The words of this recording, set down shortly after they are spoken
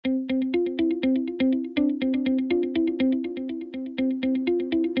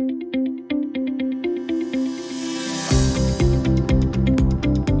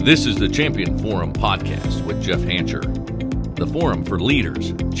This is the Champion Forum podcast with Jeff Hancher, the forum for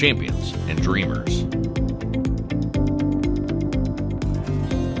leaders, champions, and dreamers.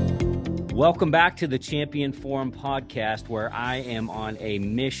 Welcome back to the Champion Forum podcast, where I am on a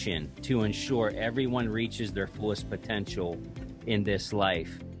mission to ensure everyone reaches their fullest potential in this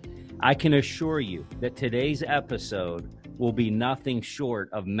life. I can assure you that today's episode will be nothing short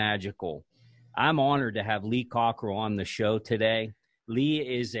of magical. I'm honored to have Lee Cockerell on the show today. Lee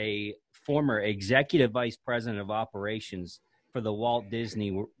is a former executive vice president of operations for the Walt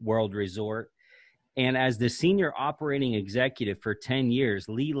Disney World Resort. And as the senior operating executive for 10 years,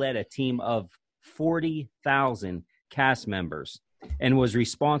 Lee led a team of 40,000 cast members and was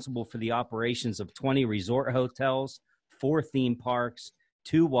responsible for the operations of 20 resort hotels, 4 theme parks,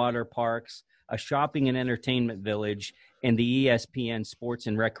 2 water parks, a shopping and entertainment village, and the ESPN Sports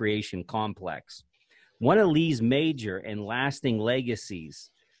and Recreation Complex. One of Lee's major and lasting legacies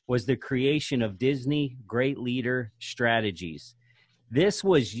was the creation of Disney Great Leader Strategies. This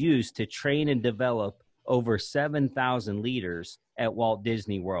was used to train and develop over 7,000 leaders at Walt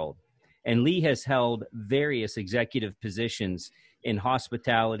Disney World. And Lee has held various executive positions in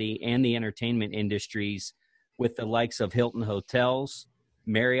hospitality and the entertainment industries with the likes of Hilton Hotels,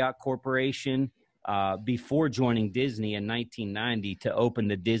 Marriott Corporation, before joining Disney in 1990 to open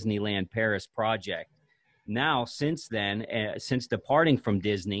the Disneyland Paris project. Now, since then, since departing from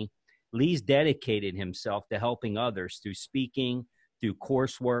Disney, Lee's dedicated himself to helping others through speaking, through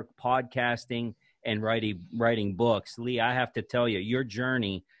coursework, podcasting, and writing books. Lee, I have to tell you, your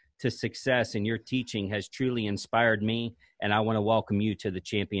journey to success and your teaching has truly inspired me, and I want to welcome you to the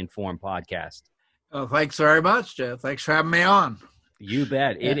Champion Forum podcast. Oh, thanks very much, Jeff. Thanks for having me on. You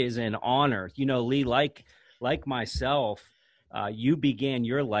bet. It is an honor. You know, Lee, like myself, you began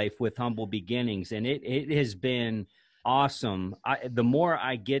your life with humble beginnings, and it has been awesome. The more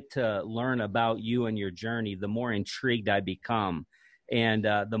I get to learn about you and your journey, the more intrigued I become, and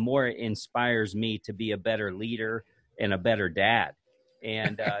the more it inspires me to be a better leader and a better dad.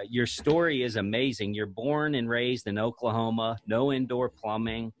 And your story is amazing. You're born and raised in Oklahoma, no indoor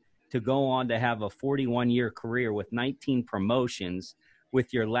plumbing, to go on to have a 41-year career with 19 promotions,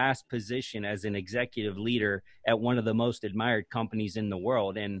 with your last position as an executive leader at one of the most admired companies in the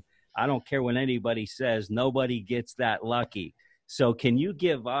world. And I don't care what anybody says, nobody gets that lucky. So can you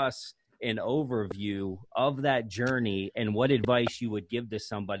give us an overview of that journey and what advice you would give to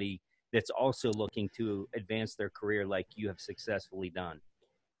somebody that's also looking to advance their career like you have successfully done?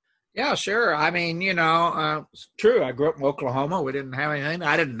 Yeah, sure. I mean, it's true. I grew up in Oklahoma. We didn't have anything.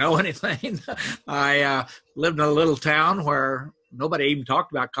 I didn't know anything. I lived in a little town where nobody even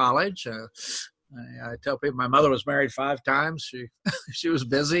talked about college. I tell people my mother was married 5 times. She was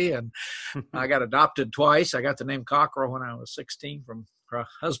busy, and I got adopted twice. I got the name Cockerell when I was 16 from her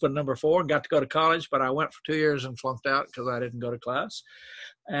husband number 4, and got to go to college, but I went for 2 years and flunked out because I didn't go to class.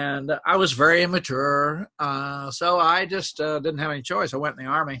 And I was very immature, so I just didn't have any choice. I went in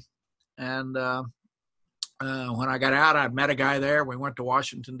the Army. And when I got out, I met a guy there. We went to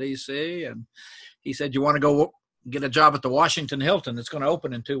Washington, D.C., and he said, "You want to go get a job at the Washington Hilton? It's going to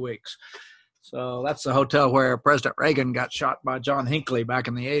open in 2 weeks." So that's the hotel where President Reagan got shot by John Hinckley back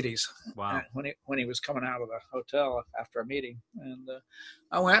in the 80s. Wow. When he was coming out of the hotel after a meeting. And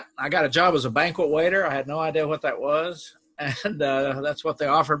I went. I got a job as a banquet waiter. I had no idea what that was. And that's what they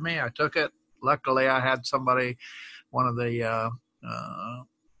offered me. I took it. Luckily, I had somebody, one of the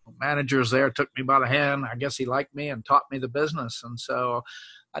managers there took me by the hand. I guess he liked me and taught me the business. And so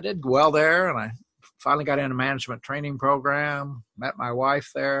I did well there, and I finally got in a management training program, met my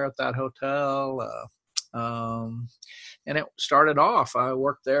wife there at that hotel. And it started off, I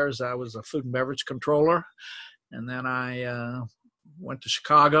worked there as I was a food and beverage controller. And then I went to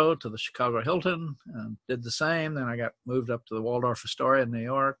Chicago, to the Chicago Hilton, and did the same. Then I got moved up to the Waldorf Astoria in New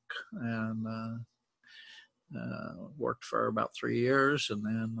York, and worked for about 3 years, and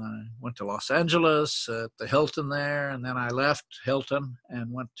then I went to Los Angeles at the Hilton there, and then I left Hilton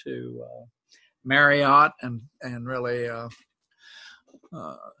and went to Marriott, and really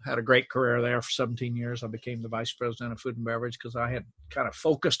had a great career there for 17 years. I became the vice president of food and beverage because I had kind of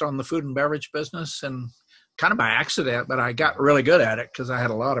focused on the food and beverage business, and kind of by accident, but I got really good at it because I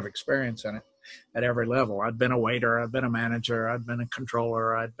had a lot of experience in it at every level. I'd been a waiter, I'd been a manager, I'd been a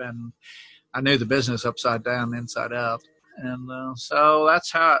controller, I knew the business upside down, inside out. And so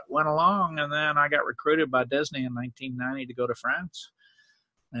that's how it went along. And then I got recruited by Disney in 1990 to go to France.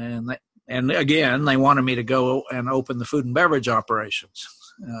 And again, they wanted me to go and open the food and beverage operations.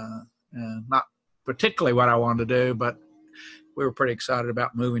 Not particularly what I wanted to do, but we were pretty excited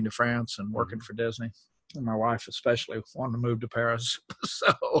about moving to France and working for Disney. My wife especially wanted to move to Paris.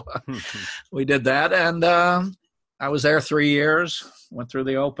 So we did that. And I was there 3 years, went through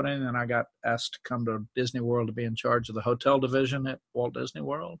the opening, and I got asked to come to Disney World to be in charge of the hotel division at Walt Disney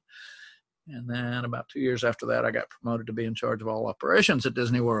World. And then about 2 years after that, I got promoted to be in charge of all operations at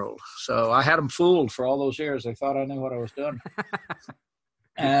Disney World. So I had them fooled for all those years. They thought I knew what I was doing.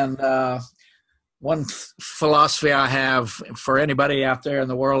 And one philosophy I have for anybody out there in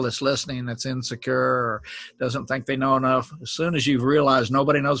the world that's listening, that's insecure or doesn't think they know enough, as soon as you realize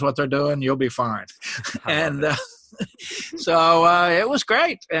nobody knows what they're doing, you'll be fine. And so it was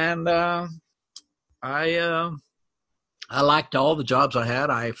great. And I liked all the jobs I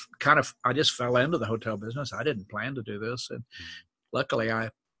had. I just fell into the hotel business. I didn't plan to do this. And luckily I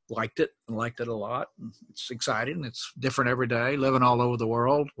liked it a lot. It's exciting. It's different every day. Living all over the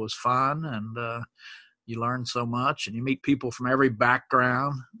world was fun. And you learn so much, and you meet people from every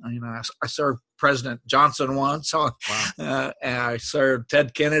background. I served President Johnson once. Wow. And I served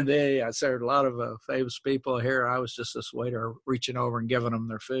Ted Kennedy. I served a lot of famous people here. I was just this waiter reaching over and giving them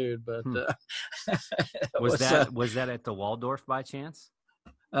their food. But was that at the Waldorf by chance?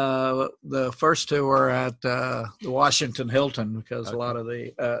 The first two were at the Washington Hilton, because a lot of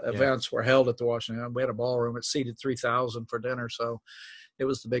the events were held at the Washington. We had a ballroom. It seated 3,000 for dinner, so it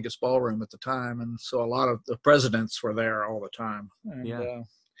was the biggest ballroom at the time. And so a lot of the presidents were there all the time. And,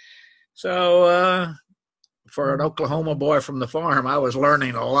 so for an Oklahoma boy from the farm, I was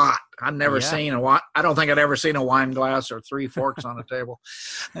learning a lot. I'd never seen I don't think I'd ever seen a wine glass or 3 forks on a table.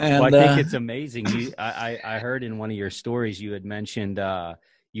 And, well, I think it's amazing. I heard in one of your stories you had mentioned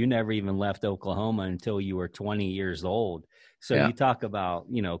you never even left Oklahoma until you were 20 years old. So you talk about,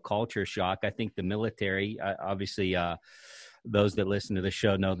 culture shock. I think the military, obviously, those that listen to the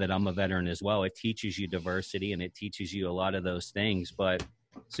show know that I'm a veteran as well. It teaches you diversity, and it teaches you a lot of those things. But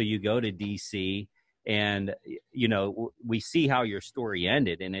so you go to DC, and, we see how your story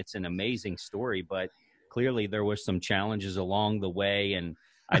ended, and it's an amazing story, but clearly there was some challenges along the way. And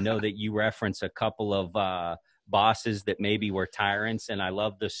I know that you reference a couple of bosses that maybe were tyrants. And I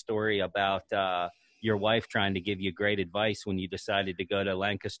love the story about your wife trying to give you great advice when you decided to go to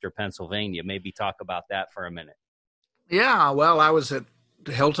Lancaster, Pennsylvania. Maybe talk about that for a minute. Yeah, well, I was at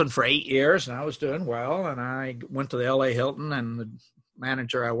Hilton for 8 years, and I was doing well. And I went to the LA Hilton, and the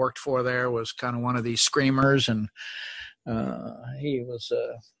manager I worked for there was kind of one of these screamers. And he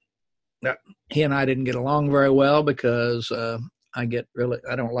and I didn't get along very well, because I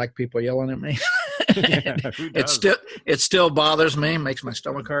don't like people yelling at me. It still bothers me, makes my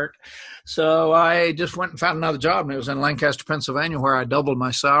stomach hurt. So I just went and found another job, and it was in Lancaster, Pennsylvania, where I doubled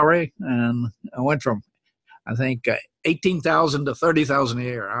my salary, and I went from, I think, $18,000 to $30,000 a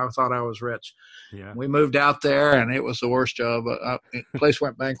year. I thought I was rich. Yeah. We moved out there, and it was the worst job. The place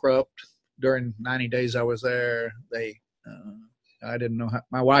went bankrupt during 90 days I was there. I didn't know how.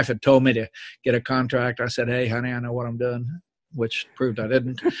 My wife had told me to get a contract. I said, "Hey, honey, I know what I'm doing," which proved I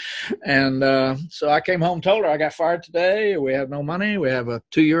didn't. And so I came home, told her I got fired today. We have no money. We have a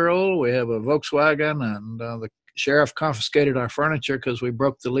 2-year-old. We have a Volkswagen, and the sheriff confiscated our furniture because we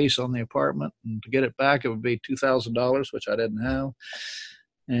broke the lease on the apartment. And to get it back, it would be $2,000, which I didn't have.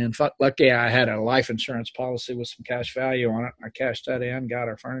 And lucky I had a life insurance policy with some cash value on it. I cashed that in, got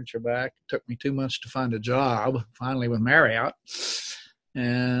our furniture back. It took me 2 months to find a job, finally with Marriott.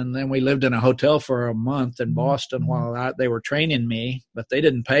 And then we lived in a hotel for a month in Boston while they were training me, but they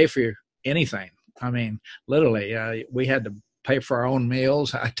didn't pay for anything. I mean, literally, we had to pay for our own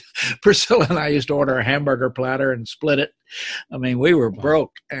meals. Priscilla and I used to order a hamburger platter and split it. I mean, we were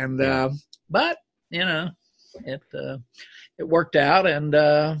broke. And but, it worked out, and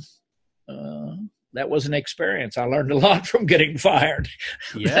that was an experience. I learned a lot from getting fired.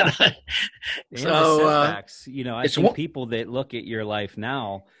 Yeah. So setbacks. I think people that look at your life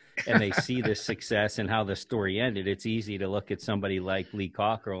now and they see the success and how the story ended, it's easy to look at somebody like Lee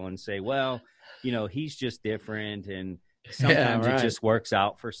Cockerell and say, well, he's just different, and sometimes it just works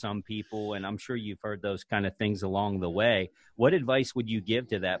out for some people. And I'm sure you've heard those kind of things along the way. What advice would you give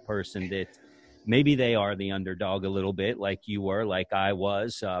to that person that maybe they are the underdog a little bit, like you were, like I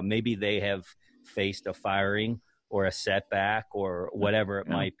was? Maybe they have faced a firing or a setback or whatever it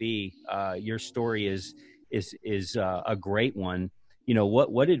might be. Your story is a great one.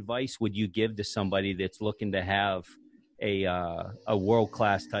 What advice would you give to somebody that's looking to have a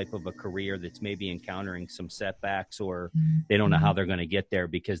world-class type of a career, that's maybe encountering some setbacks, or they don't know how they're going to get there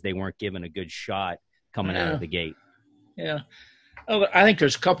because they weren't given a good shot coming out of the gate? Yeah. Oh, I think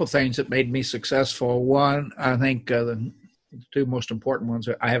there's a couple of things that made me successful. One, I think the two most important ones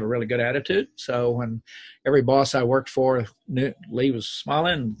are I have a really good attitude. So when every boss I worked for knew Lee was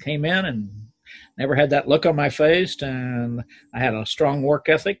smiling and came in and never had that look on my face. And I had a strong work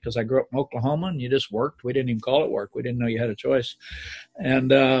ethic because I grew up in Oklahoma, and you just worked. We didn't even call it work. We didn't know you had a choice.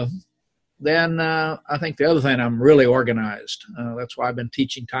 And then I think the other thing, I'm really organized. That's why I've been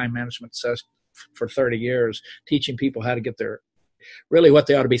teaching time management for 30 years, teaching people how to get really what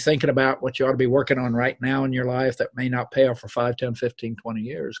they ought to be thinking about, what you ought to be working on right now in your life that may not pay off for 5, 10, 15, 20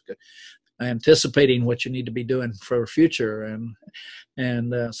 years, anticipating what you need to be doing for the future.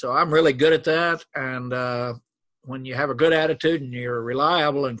 And so I'm really good at that. And when you have a good attitude and you're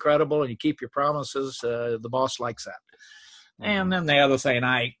reliable and credible and you keep your promises, the boss likes that. And then the other thing,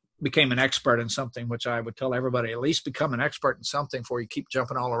 I became an expert in something, which I would tell everybody, at least become an expert in something before you keep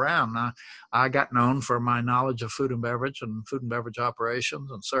jumping all around. I got known for my knowledge of food and beverage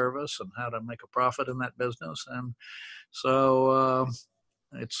operations and service and how to make a profit in that business. And so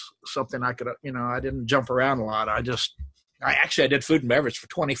it's something I could, I didn't jump around a lot. I did food and beverage for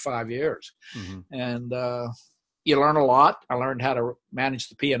 25 years. And you learn a lot. I learned how to manage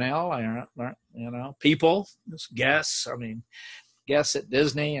the P&L. I learned, people, guests. Guests at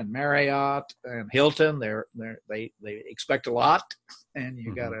Disney and Marriott and Hilton, they expect a lot, and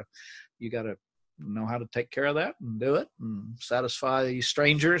you gotta know how to take care of that and do it and satisfy these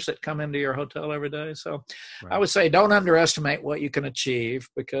strangers that come into your hotel every day. So I would say don't underestimate what you can achieve,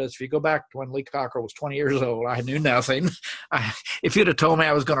 because if you go back to when Lee Cockerell was 20 years old, I knew nothing. If you'd have told me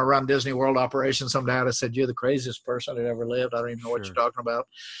I was going to run Disney World operations someday, I'd have said, you're the craziest person that ever lived. I don't even know what you're talking about.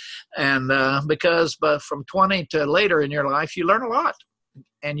 And but from 20 to later in your life, you learn a lot,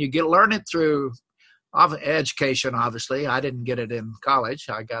 and you learn it through education. Obviously, I didn't get it in college.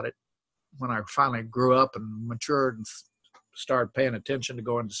 I got it when I finally grew up and matured and started paying attention to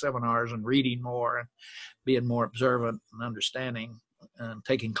going to seminars and reading more and being more observant and understanding and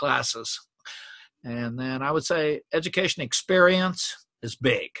taking classes. And then I would say education experience is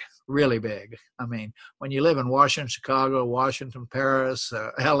big, really big. When you live in Washington, Chicago, Washington, Paris,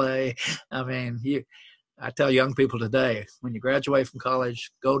 LA, I tell young people today, when you graduate from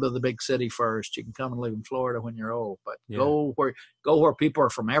college, go to the big city first. You can come and live in Florida when you're old, but go where people are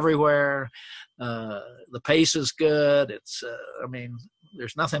from everywhere. The pace is good. It's,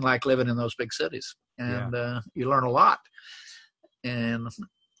 there's nothing like living in those big cities, and you learn a lot. And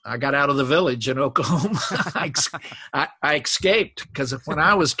I got out of the village in Oklahoma. I escaped, because when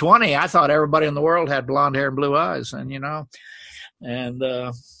I was 20, I thought everybody in the world had blonde hair and blue eyes, and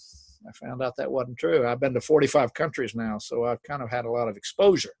I found out that wasn't true. I've been to 45 countries now, so I've kind of had a lot of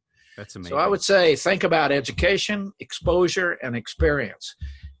exposure. That's amazing. So I would say think about education, exposure, and experience.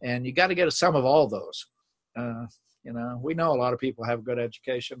 And you got to get some of all those. We know a lot of people have good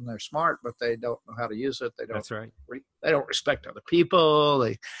education. They're smart, but they don't know how to use it. That's right. They don't respect other people.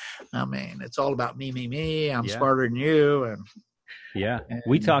 It's all about me. I'm smarter than you. And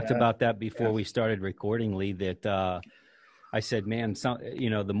we talked about that before we started recording, Lee, that I said, man,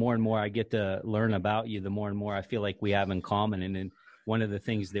 the more and more I get to learn about you, the more and more I feel like we have in common. And then one of the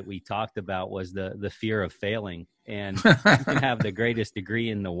things that we talked about was the fear of failing. And you can have the greatest degree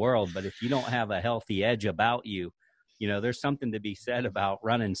in the world, but if you don't have a healthy edge about you, there's something to be said about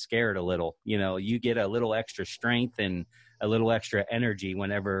running scared a little. You get a little extra strength and a little extra energy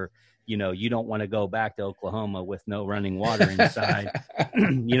whenever, you don't want to go back to Oklahoma with no running water inside.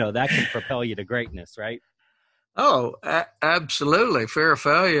 That can propel you to greatness, right? Oh, absolutely. Fear of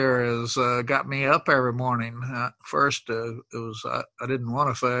failure has got me up every morning. First, it was I didn't want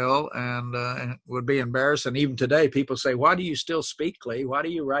to fail, and it would be embarrassing. Even today, people say, why do you still speak, Lee? Why do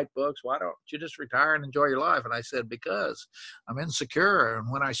you write books? Why don't you just retire and enjoy your life? And I said, because I'm insecure,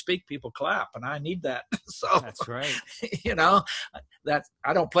 and when I speak, people clap, and I need that. So that's right. That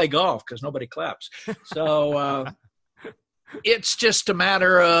I don't play golf because nobody claps. So it's just a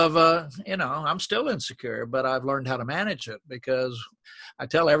matter of, I'm still insecure, but I've learned how to manage it, because I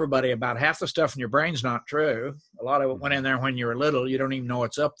tell everybody about half the stuff in your brain's not true. A lot of it went in there when you were little. You don't even know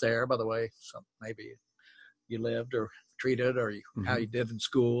what's up there, by the way. So maybe you lived or treated or how you did in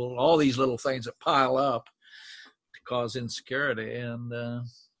school, all these little things that pile up to cause insecurity. And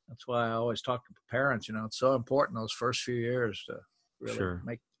that's why I always talk to parents, it's so important those first few years to really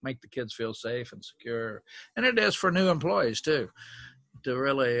make the kids feel safe and secure. And it is for new employees too, to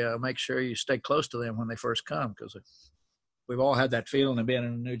really make sure you stay close to them when they first come, because we've all had that feeling of being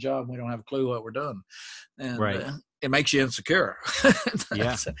in a new job. We don't have a clue what we're doing. And it makes you insecure.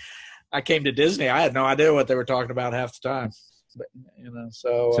 I came to Disney. I had no idea what they were talking about half the time. But,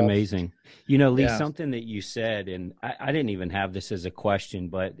 so it's amazing. Lee, something that you said, and I didn't even have this as a question,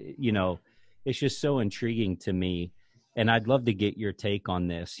 but, it's just so intriguing to me. And I'd love to get your take on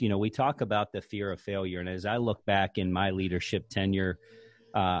this. We talk about the fear of failure. And as I look back in my leadership tenure,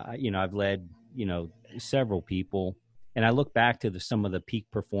 I've led several people, and I look back to some of the peak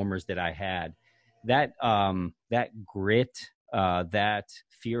performers that I had, that grit, that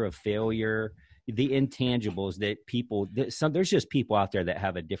fear of failure, the intangibles there's just people out there that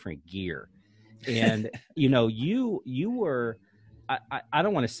have a different gear. And, you were, I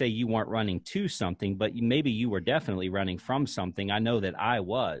don't want to say you weren't running to something, but maybe you were definitely running from something. I know that I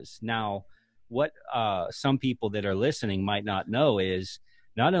was. Now, what some people that are listening might not know is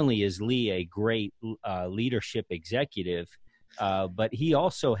not only is Lee a great leadership executive, but he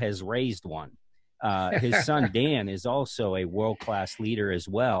also has raised one. His son, Dan, is also a world-class leader as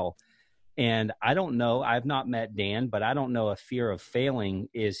well. And I don't know, I've not met Dan, but I don't know if fear of failing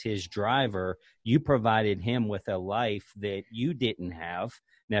is his driver. You provided him with a life that you didn't have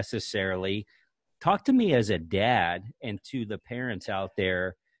necessarily. Talk to me as a dad and to the parents out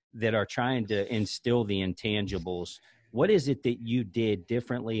there that are trying to instill the intangibles. What is it that you did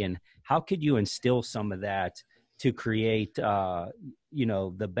differently, and how could you instill some of that to create, the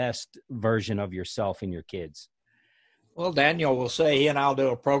best version of yourself and your kids? Well, Daniel will say he and I'll do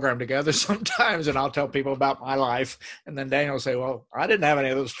a program together sometimes, and I'll tell people about my life. And then Daniel will say, well, I didn't have any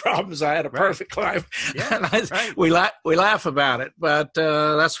of those problems. I had a perfect life. Yeah, and we laugh about it. But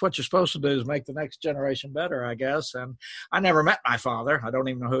that's what you're supposed to do, is make the next generation better, I guess. And I never met my father. I don't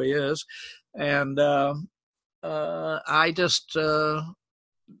even know who he is. And my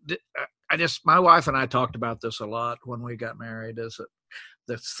wife and I talked about this a lot when we got married, is that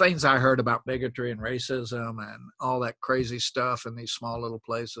the things I heard about bigotry and racism and all that crazy stuff in these small little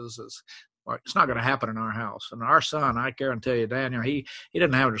places it's not going to happen in our house. And our son, I guarantee you, Daniel, he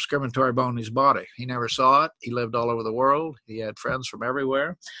didn't have a discriminatory bone in his body. He never saw it. He lived all over the world. He had friends from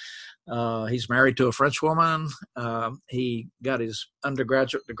everywhere. He's married to a French woman. He got his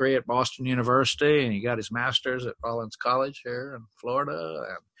undergraduate degree at Boston University, and he got his master's at Rollins College here in Florida.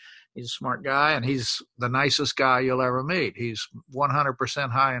 And he's a smart guy, and he's the nicest guy you'll ever meet. He's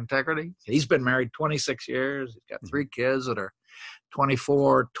 100% high integrity. He's been married 26 years. He's got 3 kids that are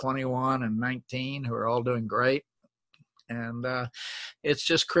 24, 21, and 19, who are all doing great. And it's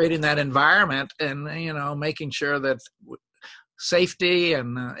just creating that environment and, making sure that safety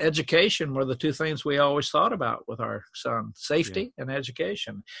and education were the 2 things we always thought about with our son: safety and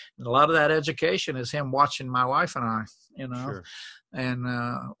education. And a lot of that education is him watching my wife and I, Sure. And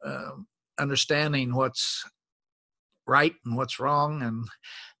understanding what's right and what's wrong,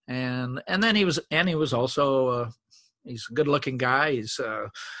 and then he was also he's a good-looking guy. He's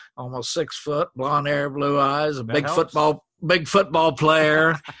almost 6 foot, blonde hair, blue eyes, a big football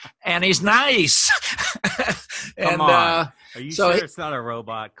player, and he's nice. Come on. Are you sure it's not a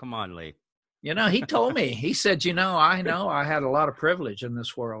robot? Come on, Lee. He told me, he said, I know I had a lot of privilege in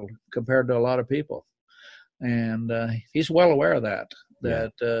this world compared to a lot of people. And he's well aware of that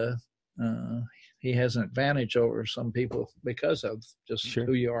he has an advantage over some people because of just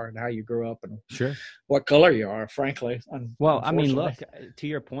who you are and how you grew up and what color you are, frankly. Well, I mean, look, to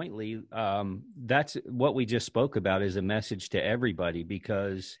your point, Lee, that's what we just spoke about is a message to everybody,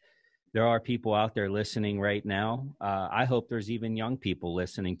 because there are people out there listening right now. I hope there's even young people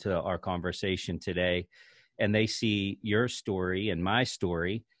listening to our conversation today, and they see your story and my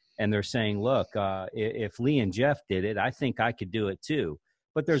story, and they're saying, look, if Lee and Jeff did it, I think I could do it too.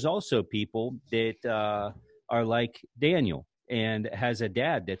 But there's also people that are like Daniel and has a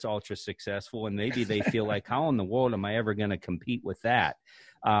dad that's ultra successful, and maybe they feel like, how in the world am I ever going to compete with that?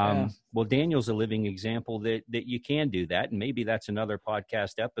 Well, Daniel's a living example that you can do that, and maybe that's another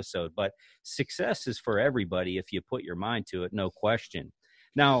podcast episode. But success is for everybody if you put your mind to it, no question.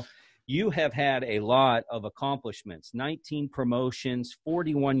 Now, you have had a lot of accomplishments, 19 promotions,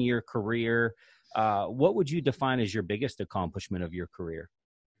 41-year career. What would you define as your biggest accomplishment of your career?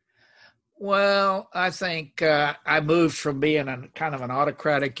 Well, I think I moved from being a kind of an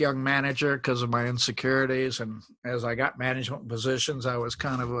autocratic young manager because of my insecurities. And as I got management positions, I was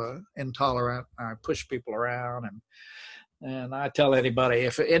kind of intolerant. I pushed people around. And I tell anybody,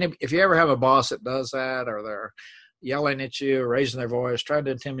 if you ever have a boss that does that, or they're yelling at you, or raising their voice, trying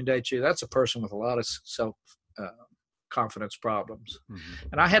to intimidate you, that's a person with a lot of self-confidence problems. Mm-hmm.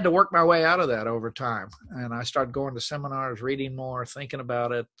 And I had to work my way out of that over time. And I started going to seminars, reading more, thinking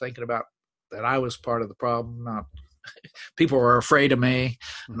about that I was part of the problem, not people were afraid of me.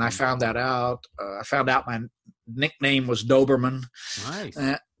 Mm-hmm. And I found that out. I found out my nickname was Doberman. Nice.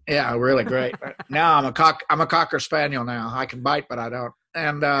 Yeah, really great. Now I'm a Cocker Spaniel now. I can bite, but I don't.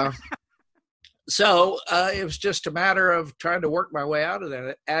 And so it was just a matter of trying to work my way out of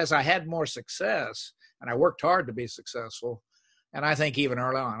that. As I had more success, and I worked hard to be successful, and I think even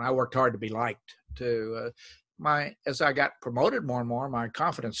early on, I worked hard to be liked too. as I got promoted more and more, my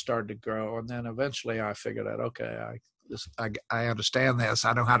confidence started to grow. And then eventually I figured out, okay, I understand this.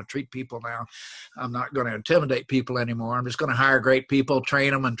 I know how to treat people now. I'm not going to intimidate people anymore. I'm just going to hire great people,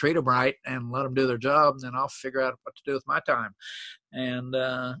 train them and treat them right and let them do their job. And then I'll figure out what to do with my time. And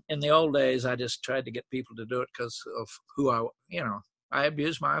in the old days, I just tried to get people to do it because of who I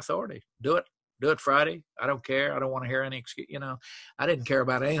abused my authority. Do it Friday. I don't care. I don't want to hear any excuse. I didn't care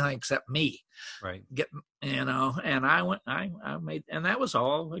about anything except me. Right. And I made, and that was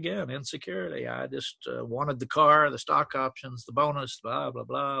all, again, insecurity. I just wanted the car, the stock options, the bonus, blah, blah,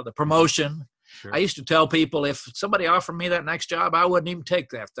 blah, the promotion. Sure. I used to tell people if somebody offered me that next job, I wouldn't even take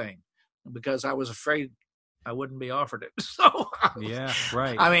that thing because I was afraid I wouldn't be offered it. So yeah,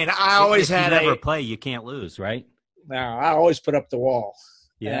 right. I mean, I always if had you never play, you can't lose, right? No, I always put up the wall.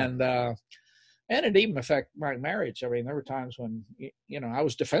 Yeah. And it even affected my marriage. I mean, there were times when, I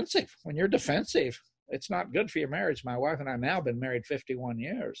was defensive. When you're defensive, it's not good for your marriage. My wife and I now have been married 51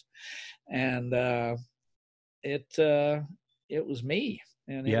 years. And it was me.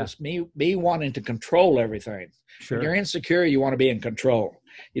 And it was me wanting to control everything. Sure. When you're insecure, you want to be in control.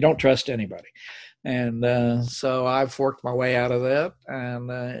 You don't trust anybody. And so I've worked my way out of that. And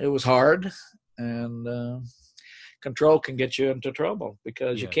it was hard. And control can get you into trouble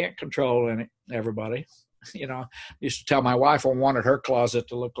because you can't control everybody. I used to tell my wife I wanted her closet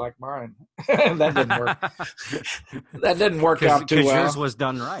to look like mine. That didn't work. That didn't work out too well. Because yours was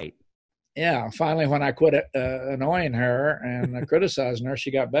done right. Yeah. Finally, when I quit annoying her and criticizing her, she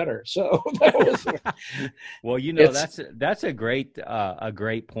got better. So that was. Well, that's a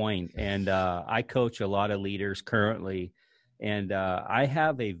great point. And I coach a lot of leaders currently. And I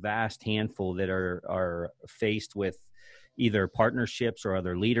have a vast handful that are faced with either partnerships or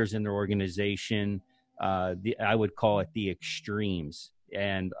other leaders in their organization. I would call it the extremes.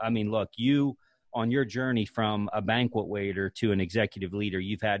 And I mean, look, you on your journey from a banquet waiter to an executive leader,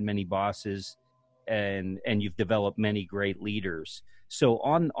 you've had many bosses and you've developed many great leaders. So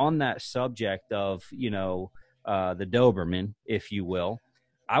on that subject of, the Doberman, if you will,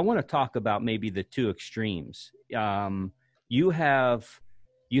 I want to talk about maybe the two extremes. You have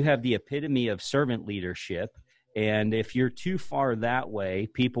the epitome of servant leadership. And if you're too far that way,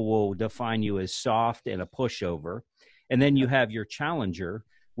 people will define you as soft and a pushover. And then you have your challenger,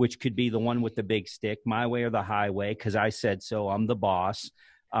 which could be the one with the big stick, my way or the highway, because I said so, I'm the boss.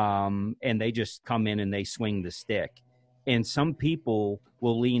 And they just come in and they swing the stick. And some people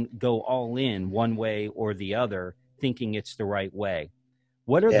will go all in one way or the other, thinking it's the right way.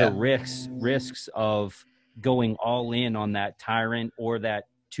 What are the risks of going all in on that tyrant or that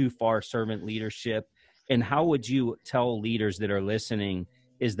too far servant leadership? And how would you tell leaders that are listening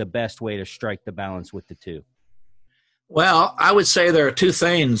is the best way to strike the balance with the two? Well, I would say there are two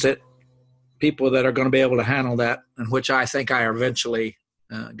things that people that are going to be able to handle that, and which I think I eventually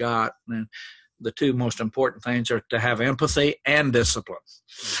got. And the two most important things are to have empathy and discipline.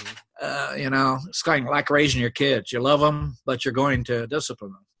 Mm-hmm. It's kind of like raising your kids. You love them, but you're going to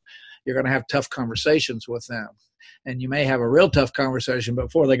discipline them. You're going to have tough conversations with them. And you may have a real tough conversation, but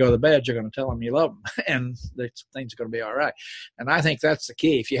before they go to bed, you're going to tell them you love them and things are going to be all right. And I think that's the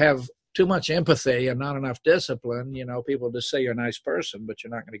key. If you have too much empathy and not enough discipline, people just say you're a nice person, but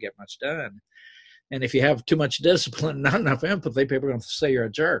you're not going to get much done. And if you have too much discipline, not enough empathy, people are going to say you're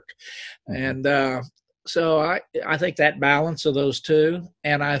a jerk. And so I think that balance of those two.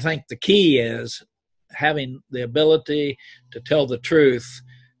 And I think the key is having the ability to tell the truth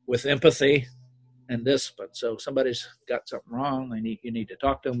with empathy and discipline. So if somebody's got something wrong, you need to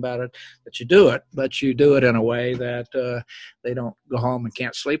talk to them about it, but you do it in a way that they don't go home and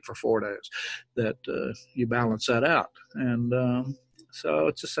can't sleep for 4 days, that you balance that out. And so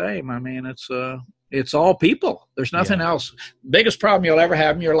it's the same. I mean, it's all people. There's nothing else. Biggest problem you'll ever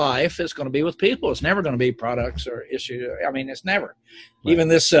have in your life is going to be with people. It's never going to be products or issues. I mean, it's never. Right. Even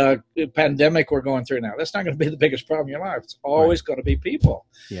this pandemic we're going through now, that's not going to be the biggest problem in your life. It's always going to be people.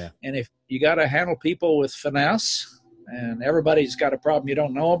 Yeah. And if you got to handle people with finesse, and everybody's got a problem you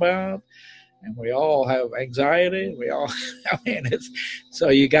don't know about, and we all have anxiety. So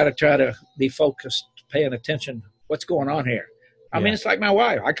you got to try to be focused, paying attention. What's going on here? I mean, it's like my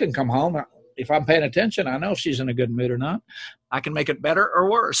wife. I couldn't come home. If I'm paying attention, I know if she's in a good mood or not. I can make it better or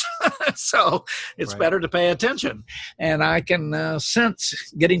worse. So it's better to pay attention. And I can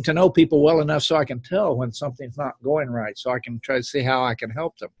sense getting to know people well enough so I can tell when something's not going right, so I can try to see how I can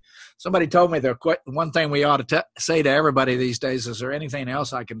help them. Somebody told me one thing we ought to say to everybody these days, is there anything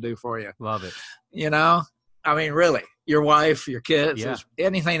else I can do for you? Love it. I mean, really, your wife, your kids,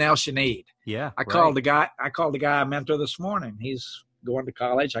 anything else you need. Yeah. I called the guy I mentor this morning. He's going to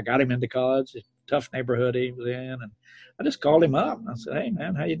college. I got him into college. tough neighborhood he was in. And I just called him up. I said, "Hey,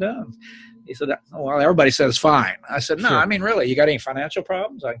 man, how you doing?" He said, "Oh, well, everybody says fine." I said, "No, Sure. I mean, really, you got any financial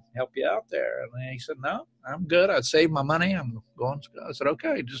problems? I can help you out there." And he said, "No, I'm good. I'd saved my money. I'm going to go." I said,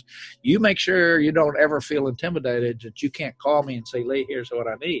 "Okay, just you make sure you don't ever feel intimidated that you can't call me and say, 'Lee, here's what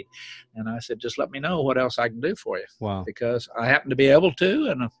I need.'" And I said, "Just let me know what else I can do for you." Wow. Because I happen to be able to,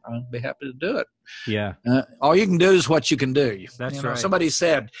 and I'll be happy to do it. Yeah. All you can do is what you can do. That's right. Somebody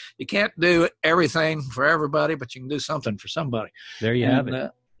said you can't do everything for everybody, but you can do something for somebody. There you have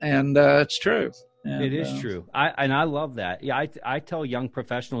it. And it's true. And, it is true. I love that. Yeah, I tell young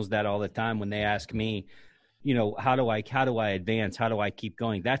professionals that all the time when they ask me, how do I advance? How do I keep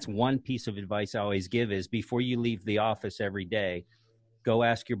going? That's one piece of advice I always give is before you leave the office every day, go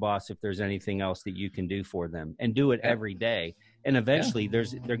ask your boss if there's anything else that you can do for them, and do it every day. And eventually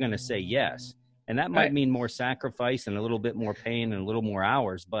they're going to say yes. And that might mean more sacrifice and a little bit more pain and a little more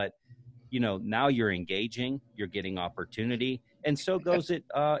hours, but now you're engaging, you're getting opportunity, and so goes it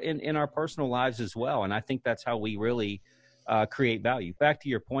in our personal lives as well. And I think that's how we really create value. Back to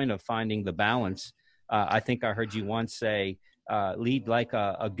your point of finding the balance, I think I heard you once say, lead like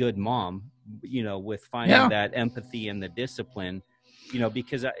a good mom, with finding that empathy and the discipline,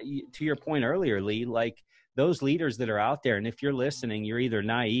 because to your point earlier, Lee, like those leaders that are out there, and if you're listening, you're either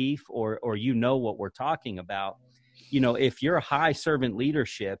naive or what we're talking about. If you're high servant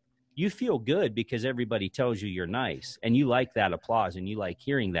leadership, you feel good because everybody tells you you're nice, and you like that applause and you like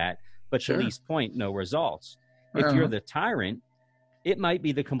hearing that, but to Lee's point, no results. If you're the tyrant, it might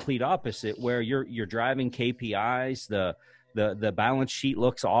be the complete opposite, where you're driving KPIs, the balance sheet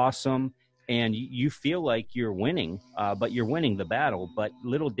looks awesome, and you feel like you're winning, but you're winning the battle. But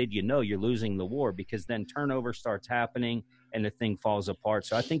little did you know you're losing the war, because then turnover starts happening and the thing falls apart.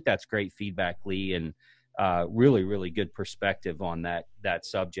 So I think that's great feedback, Lee, and really, really good perspective on that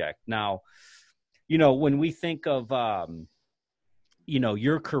subject. Now, when we think of,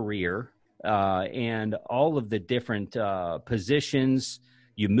 your career and all of the different positions,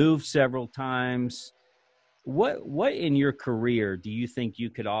 you moved several times. What in your career do you think you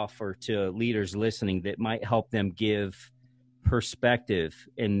could offer to leaders listening that might help them give perspective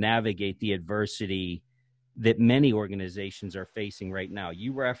and navigate the adversity that many organizations are facing right now?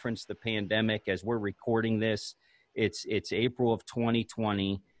 You referenced the pandemic. As we're recording this, it's April of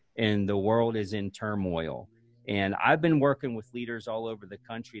 2020, and the world is in turmoil. And I've been working with leaders all over the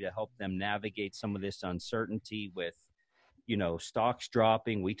country to help them navigate some of this uncertainty with, stocks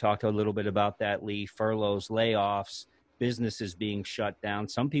dropping. We talked a little bit about that, Lee. Furloughs, layoffs, businesses being shut down.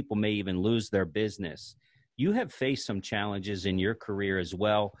 Some people may even lose their business. You have faced some challenges in your career as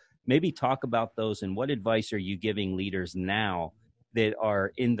well. Maybe talk about those, and what advice are you giving leaders now that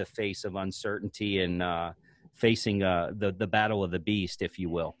are in the face of uncertainty and facing the battle of the beast, if you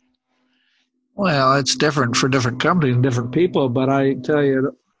will? Well, it's different for different companies and different people, but I tell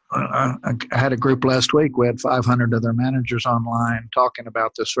you, I had a group last week. We had 500 of their managers online talking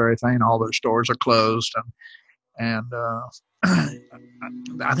about this very thing. All their stores are closed, and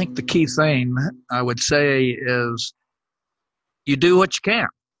I think the key thing I would say is you do what you can,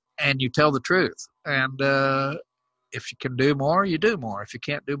 and you tell the truth. And if you can do more, you do more. If you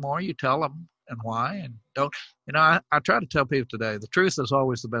can't do more, you tell them and why. And don't, I try to tell people today, the truth is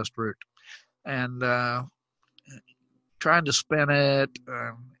always the best route. And trying to spin it,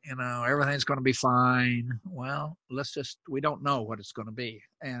 everything's going to be fine. Well, we don't know what it's going to be.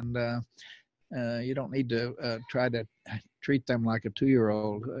 And you don't need to try to treat them like a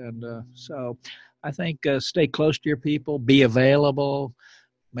 2-year-old. And so I think stay close to your people, be available,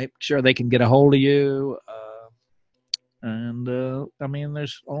 make sure they can get a hold of you.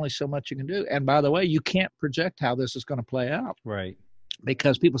 There's only so much you can do. And by the way, you can't project how this is going to play out. Right.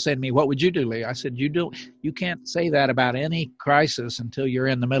 Because people say to me, "What would you do, Lee?" I said, you can't say that about any crisis until you're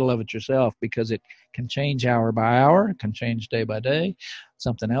in the middle of it yourself, because it can change hour by hour. It can change day by day.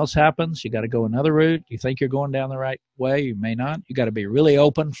 Something else happens. You got to go another route. You think you're going down the right way. You may not. You got to be really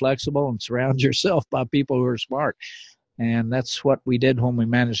open, flexible, and surround yourself by people who are smart. And that's what we did when we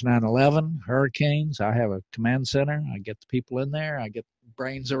managed 9/11, hurricanes. I have a command center. I get the people in there. I get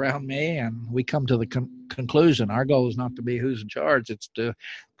brains around me, and we come to the conclusion. Our goal is not to be who's in charge. It's to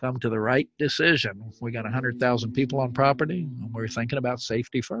come to the right decision. We got 100,000 people on property, and we're thinking about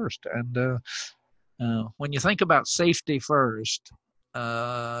safety first. And when you think about safety first,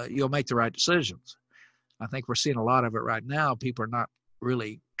 you'll make the right decisions. I think we're seeing a lot of it right now. People are not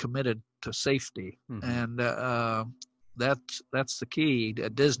really committed to safety. Mm-hmm. And that's the key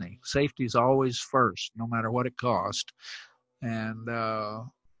at Disney. Safety is always first, no matter what it costs. And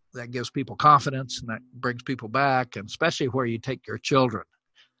that gives people confidence, and that brings people back, and especially where you take your children.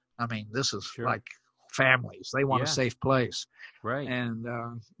 I mean, this is Sure. like families. They want a Yeah. safe place. Right. And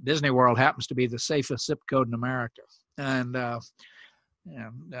Disney World happens to be the safest zip code in America. And I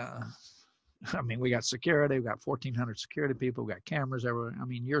mean, we got security. We got 1,400 security people. We got cameras everywhere. I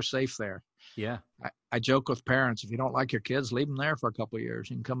mean, you're safe there. Yeah. I joke with parents, if you don't like your kids, leave them there for a couple of years.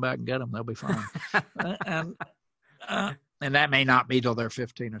 You can come back and get them. They'll be fine. And that may not be till they're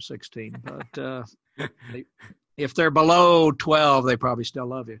 15 or 16. But if they're below 12, they probably still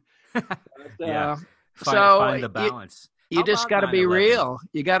love you. But, Yeah. so Find the balance. you How just about got to be 9/11? real.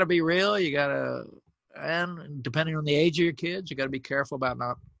 You got to be real. You got to, and depending on the age of your kids, you got to be careful about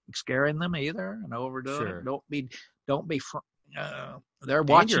not scaring them either and overdoing Sure. it. Don't be. They're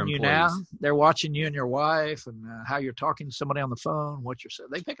watching you now. employees. They're watching you and your wife and how you're talking to somebody on the phone, what you're saying.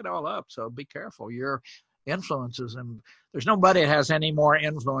 They pick it all up. So be careful. Your influences, and there's nobody that has any more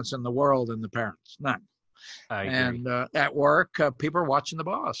influence in the world than the parents. None. I agree. And at work, people are watching the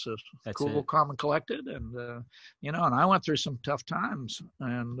boss. It's That's cool, it. calm, and collected. And, and I went through some tough times,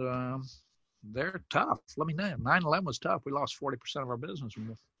 and they're tough. Let me know. 9/11 was tough. We lost 40% of our business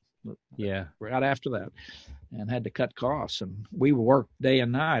Yeah. right after that and had to cut costs. And we worked day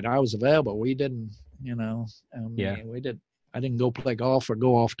and night. I was available. We didn't, we did. I didn't go play golf or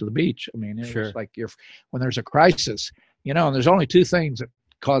go off to the beach. I mean, it Sure. was like when there's a crisis, and there's only two things that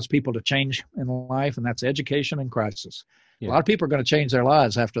cause people to change in life, and that's education and crisis. Yeah. A lot of people are going to change their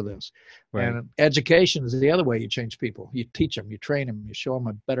lives after this. Right. And education is the other way you change people. You teach them, you train them, you show them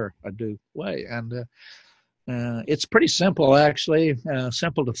a better way. And it's pretty simple, actually,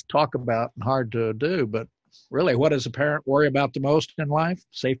 simple to talk about and hard to do. But really, what does a parent worry about the most in life?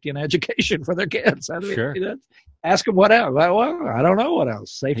 Safety and education for their kids. Sure. Ask them what else. Well, I don't know what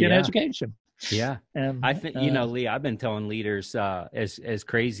else. Safety and Yeah. education. Yeah. And I think, Lee, I've been telling leaders, as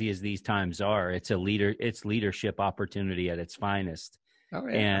crazy as these times are, it's leadership opportunity at its finest. Oh,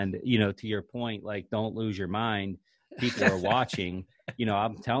 yeah. And, to your point, like, don't lose your mind. People are watching.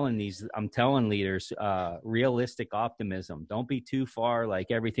 I'm telling leaders, realistic optimism. Don't be too far like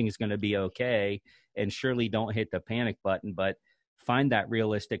everything's going to be okay. And surely don't hit the panic button, but find that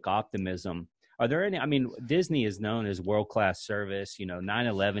realistic optimism. Are there any, Disney is known as world-class service,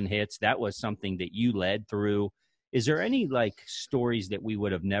 9/11 hits. That was something that you led through. Is there any stories that we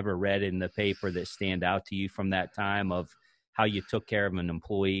would have never read in the paper that stand out to you from that time of how you took care of an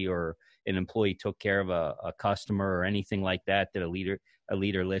employee or an employee took care of a customer or anything like that a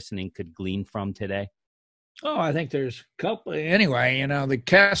leader listening could glean from today? Oh, I think there's a couple. Anyway, the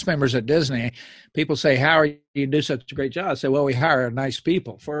cast members at Disney, people say, how are you do such a great job? I say, well, we hire nice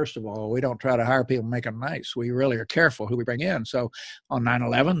people. First of all, we don't try to hire people and make them nice. We really are careful who we bring in. So on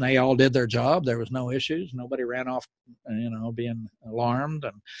 9/11, they all did their job. There was no issues. Nobody ran off, being alarmed.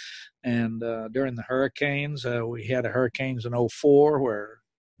 And during the hurricanes, we had hurricanes in 2004 where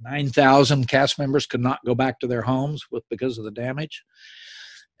 9,000 cast members could not go back to their homes because of the damage.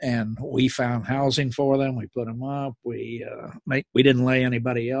 And we found housing for them. We put them up. We didn't lay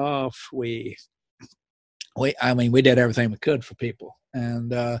anybody off. We did everything we could for people, and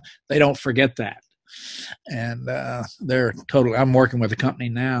they don't forget that. And they're totally. I'm working with a company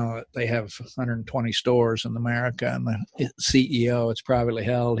now. They have 120 stores in America, and the CEO, it's privately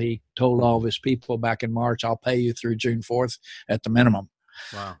held. He told all of his people back in March, "I'll pay you through June 4th at the minimum."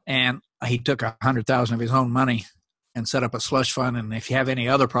 Wow. And he took $100,000 of his own money and set up a slush fund. And if you have any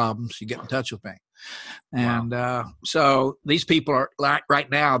other problems, you get in touch with me. And so these people are right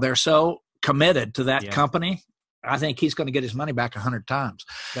now, they're so committed to that company. I think he's going to get his money back 100 times.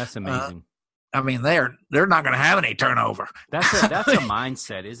 That's amazing. They're not going to have any turnover. That's a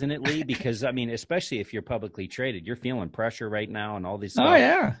mindset, isn't it, Lee? Because especially if you're publicly traded, you're feeling pressure right now and all this stuff. Oh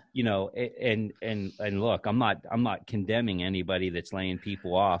yeah. And look, I'm not condemning anybody that's laying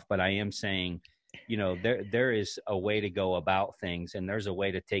people off, but I am saying, there is a way to go about things, and there's a way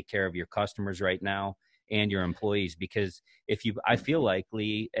to take care of your customers right now and your employees. Because I feel like,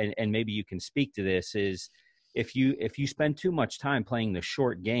 Lee, and maybe you can speak to this, is if you spend too much time playing the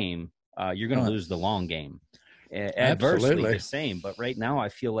short game, you're going to lose the long game. Adversely the same. But right now, I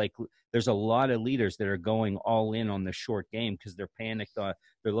feel like there's a lot of leaders that are going all in on the short game because they're panicked.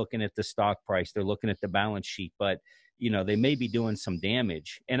 They're looking at the stock price. They're looking at the balance sheet. But, they may be doing some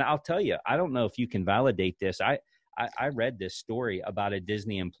damage. And I'll tell you, I don't know if you can validate this. I read this story about a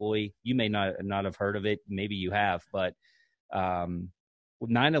Disney employee. You may not have heard of it. Maybe you have. But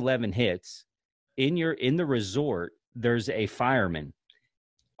 9/11 hits. In the resort, there's a fireman.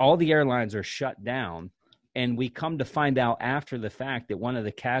 All the airlines are shut down, and we come to find out after the fact that one of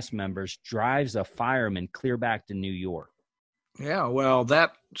the cast members drives a fireman clear back to New York. Yeah, well,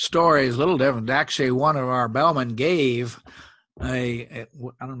 that story is a little different. Actually, one of our bellmen gave I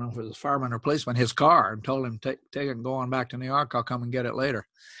don't know if it was a fireman or policeman, his car and told him, take it, go on back to New York. I'll come and get it later.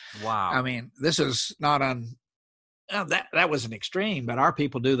 Wow. I mean, this is not that was an extreme, but our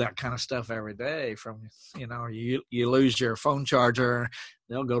people do that kind of stuff every day. From, you lose your phone charger,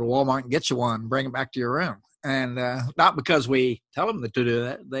 they'll go to Walmart and get you one, bring it back to your room. And not because we tell them to do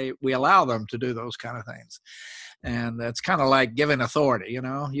that, we allow them to do those kind of things. And that's kind of like giving authority,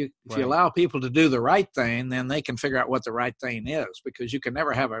 if you allow people to do the right thing, then they can figure out what the right thing is, because you can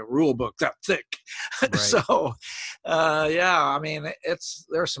never have a rule book that thick. Right. So, I mean,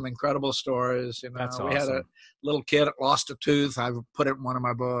 there's some incredible stories. That's awesome. We had a little kid that lost a tooth. I put it in one of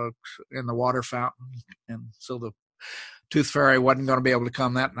my books, in the water fountain. And so the tooth fairy wasn't going to be able to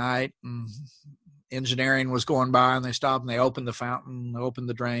come that night. And engineering was going by, and they stopped and they opened the fountain, opened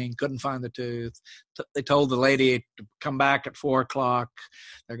the drain, couldn't find the tooth. They told the lady to come back at 4:00.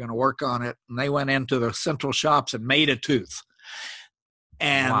 They're going to work on it. And they went into the central shops and made a tooth.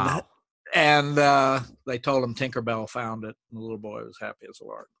 And, wow. And they told him Tinkerbell found it, and the little boy was happy as a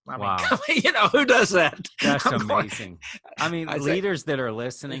lark. I mean, who does that? That's amazing. Leaders that are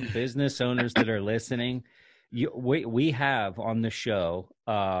listening, business owners that are listening, we have on the show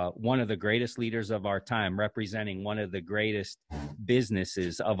one of the greatest leaders of our time, representing one of the greatest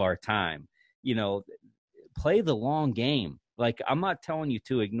businesses of our time. Play the long game. Like, I'm not telling you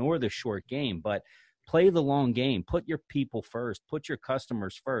to ignore the short game, but play the long game. Put your people first. Put your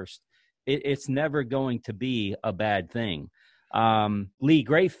customers first. It's never going to be a bad thing. Lee,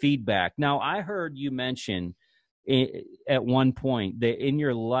 great feedback. Now, I heard you mention at one point that in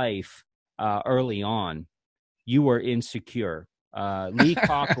your life early on, you were insecure. Lee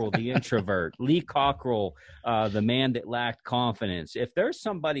Cockerell, the introvert. Lee Cockerell, the man that lacked confidence. If there's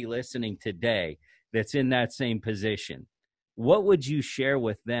somebody listening today that's in that same position, what would you share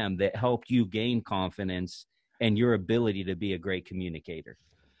with them that helped you gain confidence and your ability to be a great communicator?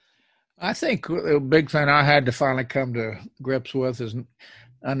 I think the big thing I had to finally come to grips with is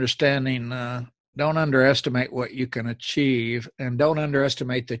understanding don't underestimate what you can achieve, and don't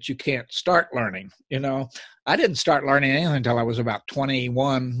underestimate that you can't start learning. I didn't start learning anything until I was about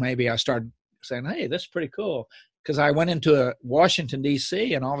 21. Maybe I started saying, hey, this is pretty cool. Because I went into Washington,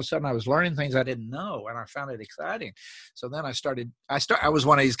 D.C., and all of a sudden I was learning things I didn't know, and I found it exciting. So then I was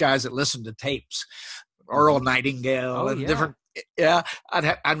one of these guys that listened to tapes, Earl Nightingale and different. Yeah,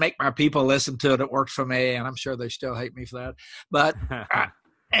 I'd make my people listen to it. It worked for me, and I'm sure they still hate me for that. But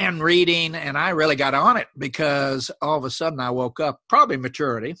and reading, and I really got on it because all of a sudden I woke up, probably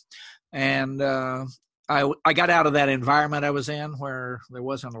maturity, and I got out of that environment I was in where there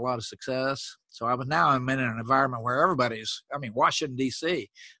wasn't a lot of success. So I'm in an environment where Washington, D.C.,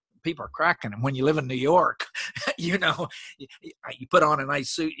 people are cracking. And when you live in New York, you put on a nice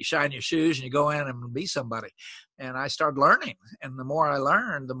suit, you shine your shoes, and you go in and be somebody. And I started learning. And the more I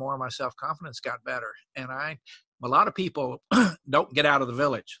learned, the more my self-confidence got better. And a lot of people don't get out of the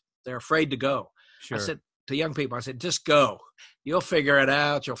village. They're afraid to go. Sure. I said to young people, just go. You'll figure it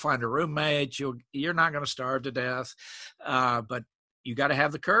out. You'll find a roommate. You're not going to starve to death. But you got to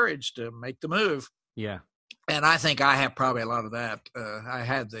have the courage to make the move. Yeah. And I think I have probably a lot of that.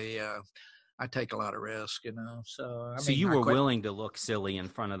 I take a lot of risk, So you were willing to look silly in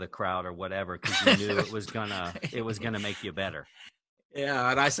front of the crowd or whatever because you knew it was gonna make you better.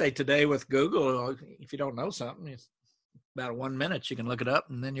 Yeah, and I say today with Google, if you don't know something, about 1 minute you can look it up,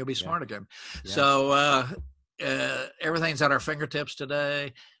 and then you'll be smart again. Yeah. So everything's at our fingertips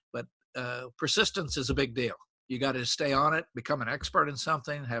today, but persistence is a big deal. You got to stay on it, become an expert in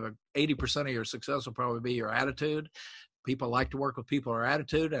something. 80% of your success will probably be your attitude. People like to work with people who are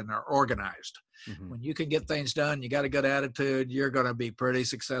attitude and are organized. Mm-hmm. When you can get things done, you got a good attitude, you're going to be pretty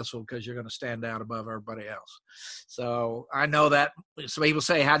successful because you're going to stand out above everybody else. So I know that. Some people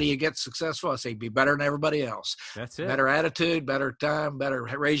say, how do you get successful? I say, be better than everybody else. That's it. Better attitude, better time, better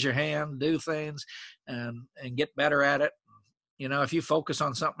raise your hand, do things, and get better at it. If you focus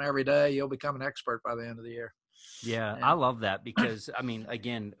on something every day, you'll become an expert by the end of the year. Yeah, I love that because,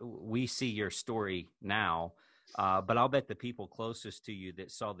 again, we see your story now, but I'll bet the people closest to you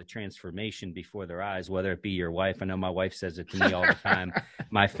that saw the transformation before their eyes, whether it be your wife. I know my wife says it to me all the time.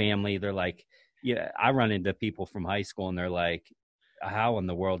 My family, they're like, I run into people from high school and they're like, how in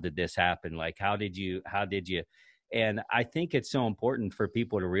the world did this happen? Like, how did you? And I think it's so important for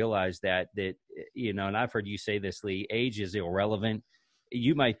people to realize that, and I've heard you say this, Lee, age is irrelevant.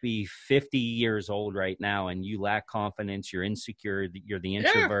 You might be 50 years old right now and you lack confidence. You're insecure. You're the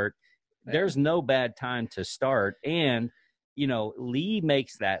introvert. Yeah. There's no bad time to start. And, Lee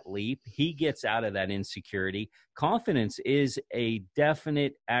makes that leap. He gets out of that insecurity. Confidence is a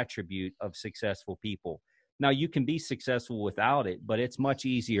definite attribute of successful people. Now, you can be successful without it, but it's much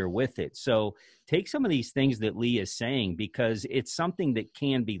easier with it. So take some of these things that Lee is saying, because it's something that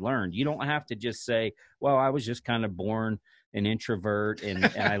can be learned. You don't have to just say, well, I was just kind of born an introvert and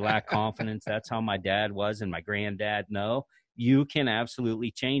I lack confidence. That's how my dad was and my granddad. No, you can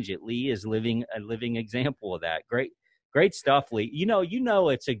absolutely change it. Lee is a living example of that. Great stuff, Lee. You know,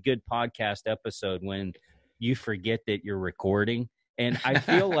 it's a good podcast episode when you forget that you're recording. And I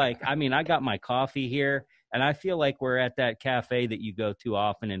feel like, I got my coffee here, and I feel like we're at that cafe that you go to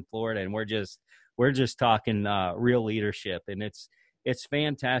often in Florida, and we're just talking real leadership, and it's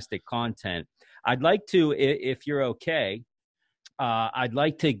fantastic content. I'd like to, if you're okay, I'd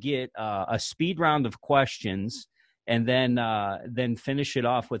like to get a speed round of questions, and then finish it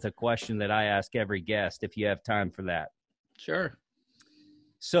off with a question that I ask every guest, if you have time for that. Sure.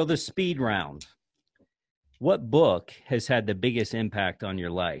 So the speed round. What book has had the biggest impact on your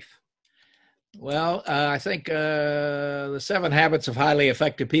life? Well, I think The 7 Habits of Highly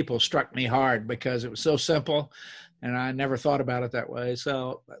Effective People struck me hard because it was so simple, and I never thought about it that way.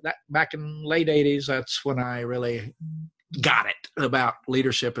 So that back in late 80s, that's when I really got it about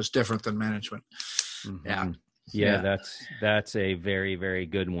leadership is different than management. Mm-hmm. Yeah, that's a very, very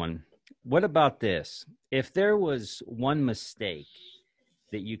good one. What about this? If there was one mistake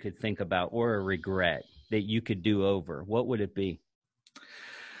that you could think about, or a regret that you could do over, what would it be?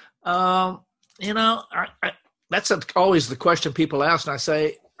 That's always the question people ask. And I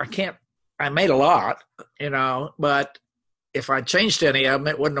say, I made a lot, but if I changed any of them,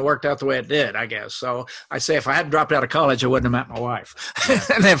 it wouldn't have worked out the way it did, I guess. So I say, if I hadn't dropped out of college, I wouldn't have met my wife.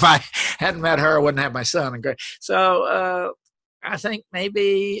 And if I hadn't met her, I wouldn't have my son. So I think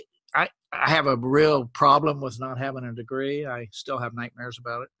maybe I have a real problem with not having a degree. I still have nightmares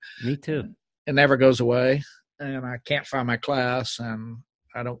about it. Me too. It never goes away, and I can't find my class, and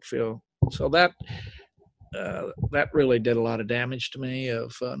I don't feel so that really did a lot of damage to me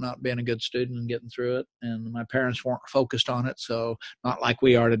of not being a good student and getting through it. And my parents weren't focused on it, so not like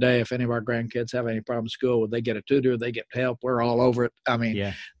we are today. If any of our grandkids have any problem in school, they get a tutor, they get help. We're all over it.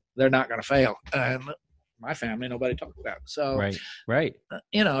 They're not going to fail. And my family, nobody talked about it. So, right.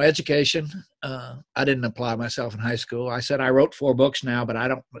 Education. I didn't apply myself in high school. I said I wrote 4 books now, but I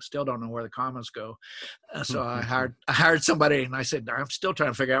still don't know where the commas go. So I hired somebody, and I said, I'm still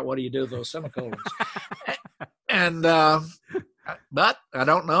trying to figure out what do you do with those semicolons. And but I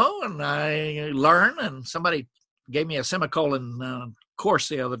don't know, and I learn. And somebody gave me a semicolon course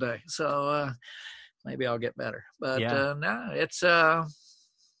the other day, so maybe I'll get better. But no, it's.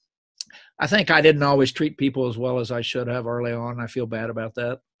 I think I didn't always treat people as well as I should have early on. I feel bad about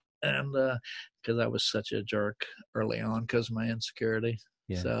that. And because I was such a jerk early on because of my insecurity.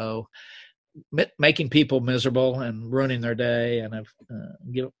 Yeah. So making people miserable and ruining their day and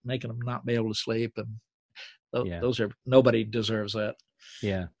making them not be able to sleep. And those are, nobody deserves that.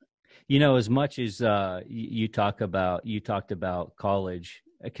 Yeah. As much as you talked about college,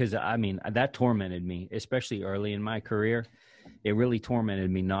 because that tormented me, especially early in my career. It really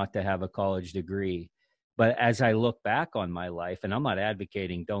tormented me not to have a college degree. But as I look back on my life, and I'm not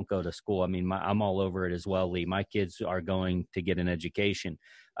advocating don't go to school. I'm all over it as well, Lee. My kids are going to get an education.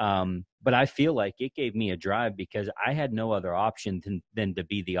 But I feel like it gave me a drive because I had no other option than to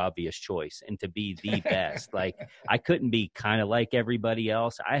be the obvious choice and to be the best. Like I couldn't be kind of like everybody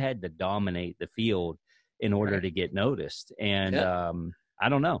else. I had to dominate the field in order to get noticed. And I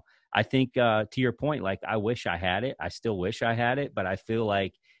don't know. I think to your point, like I wish I had it. I still wish I had it, but I feel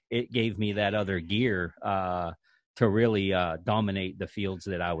like it gave me that other gear to really dominate the fields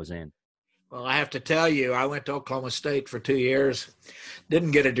that I was in. Well, I have to tell you, I went to Oklahoma State for 2 years,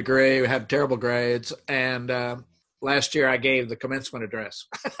 didn't get a degree, had terrible grades, and last year I gave the commencement address.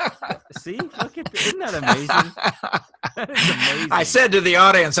 See, look at isn't that amazing? That is amazing. I said to the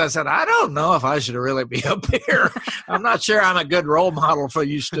audience, I said, I don't know if I should really be up here. I'm not sure I'm a good role model for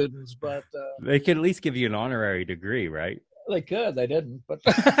you students, but they could at least give you an honorary degree, right? They could. They didn't. But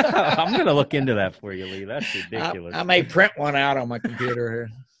I'm going to look into that for you, Lee. That's ridiculous. I may print one out on my computer here.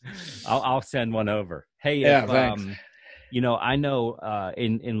 I'll send one over. Hey, thanks. I know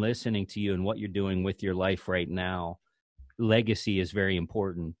in listening to you and what you're doing with your life right now, legacy is very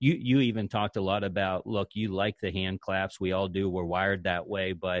important. You even talked a lot about, look, you like the hand claps. We all do. We're wired that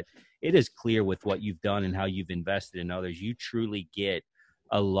way. But it is clear with what you've done and how you've invested in others, you truly get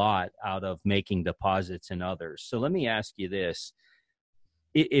a lot out of making deposits in others. So let me ask you this.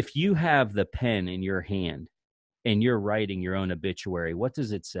 If you have the pen in your hand and you're writing your own obituary, what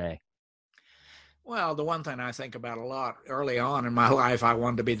does it say? Well, the one thing I think about a lot early on in my life, I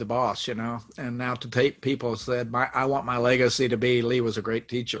wanted to be the boss, and now people said, I want my legacy to be Lee was a great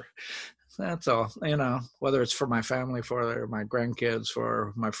teacher. that's all, whether it's for my family, for my grandkids,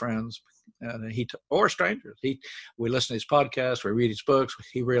 for my friends, and or strangers. We listen to his podcast, we read his books.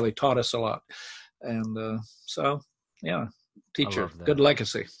 He really taught us a lot. And so, yeah, teacher, good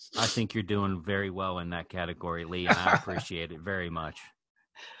legacy. I think you're doing very well in that category, Lee, and I appreciate it very much.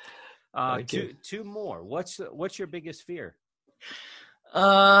 Two more. What's your biggest fear?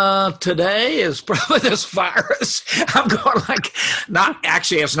 Today is probably this virus. I'm going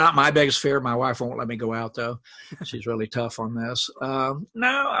it's not my biggest fear. My wife won't let me go out though. She's really tough on this. I'm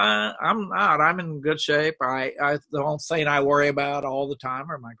not. I'm in good shape. The only thing I worry about all the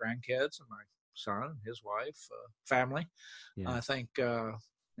time are my grandkids and my son, his wife, family. Yeah. I think,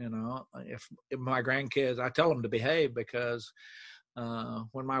 if my grandkids, I tell them to behave because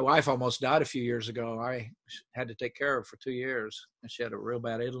when my wife almost died a few years ago, I had to take care of her for 2 years, and she had a real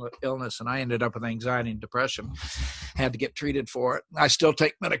bad illness, and I ended up with anxiety and depression. Had to get treated for it. I still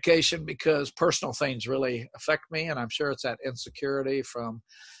take medication because personal things really affect me, and I'm sure it's that insecurity from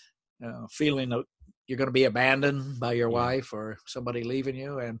feeling that you're going to be abandoned by your wife or somebody leaving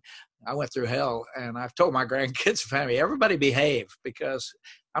you. And I went through hell, and I've told my grandkids and family, everybody behave, because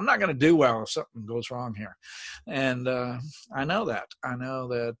I'm not going to do well if something goes wrong here. And I know that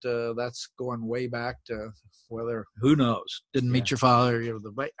that's going way back to who knows, didn't meet your father.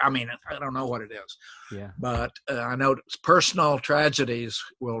 I don't know what it is. Yeah. But I know personal tragedies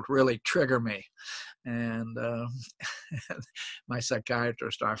will really trigger me. And my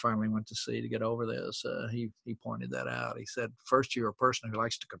psychiatrist I finally went to see to get over this, he pointed that out. He said, first, you're a person who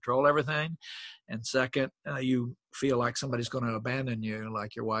likes to control everything. And second, you feel like somebody's going to abandon you,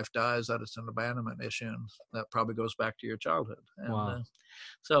 like your wife dies, that it's an abandonment issue. And that probably goes back to your childhood. And, wow.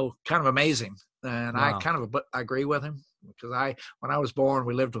 So kind of amazing. And wow. I agree with him, because when I was born,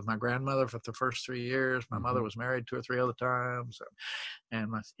 we lived with my grandmother for the first 3 years. My mother was married 2 or 3 other times,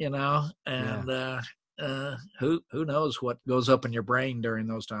 who knows what goes up in your brain during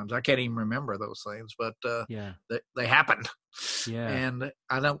those times? I can't even remember those things, but they happened. Yeah. And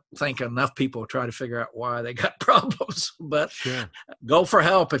I don't think enough people try to figure out why they got problems. But go for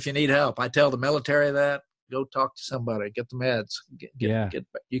help if you need help. I tell the military that. Go talk to somebody, get the meds,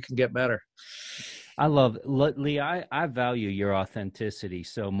 you can get better. I love Lee. I value your authenticity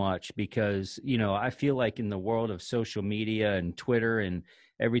so much because, I feel like in the world of social media and Twitter and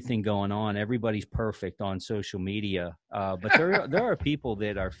everything going on, everybody's perfect on social media. But there are people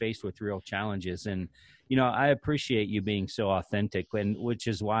that are faced with real challenges. And, I appreciate you being so authentic, and which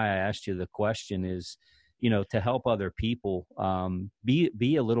is why I asked you the question is, to help other people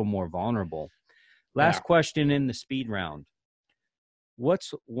be a little more vulnerable. Last question in the speed round.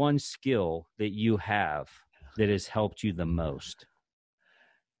 What's one skill that you have that has helped you the most?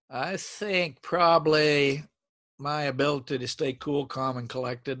 I think probably my ability to stay cool, calm, and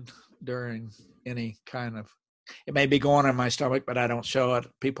collected during any kind of, it may be going on my stomach, but I don't show it.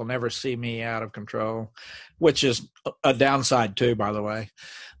 People never see me out of control, which is a downside too, by the way.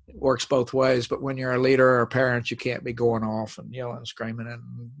 It works both ways, but when you're a leader or a parent, you can't be going off and yelling and screaming and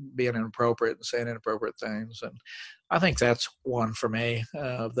being inappropriate and saying inappropriate things. And I think that's one for me,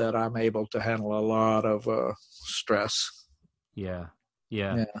 that I'm able to handle a lot of stress. Yeah.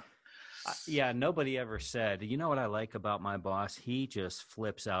 Nobody ever said, you know what I like about my boss? He just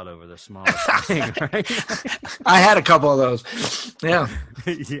flips out over the smallest thing, right? I had a couple of those. Yeah.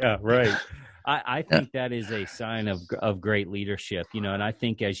 Yeah, right. I think that is a sign of great leadership, and I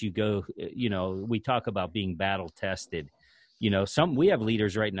think as you go, we talk about being battle tested. We have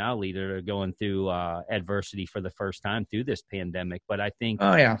leaders right now, that are going through adversity for the first time through this pandemic. But I think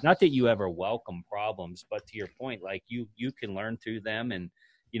not that you ever welcome problems, but to your point, like you can learn through them. And,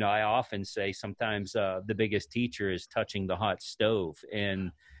 I often say sometimes the biggest teacher is touching the hot stove,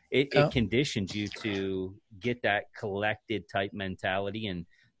 and it conditions you to get that collected type mentality and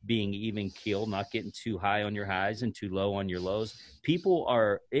being even keeled, not getting too high on your highs and too low on your lows.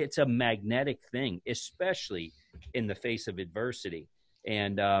 It's a magnetic thing, especially in the face of adversity.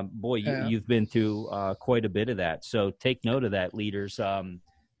 And you've been through quite a bit of that. So take note of that, leaders.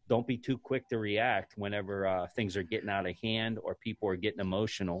 Don't be too quick to react whenever things are getting out of hand or people are getting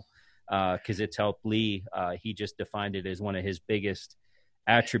emotional, because it's helped Lee. He just defined it as one of his biggest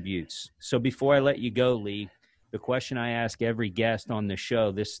attributes. So before I let you go, Lee, the question I ask every guest on the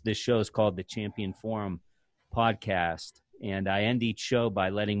show, this show is called the Champion Forum Podcast, and I end each show by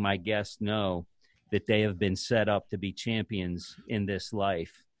letting my guests know that they have been set up to be champions in this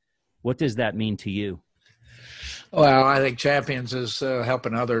life. What does that mean to you? Well, I think champions is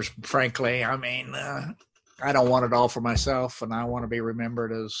helping others, frankly. I mean, I don't want it all for myself, and I want to be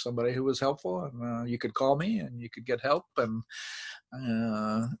remembered as somebody who was helpful. And you could call me, and you could get help. And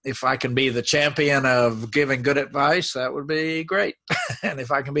if I can be the champion of giving good advice, that would be great. And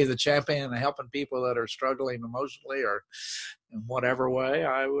if I can be the champion of helping people that are struggling emotionally or in whatever way,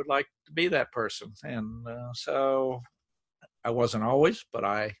 I would like to be that person. And so I wasn't always, but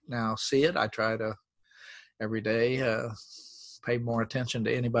I now see it. I try to every day pay more attention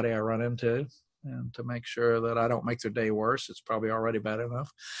to anybody I run into, and to make sure that I don't make their day worse. It's probably already bad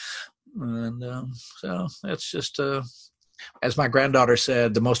enough. And so it's just, as my granddaughter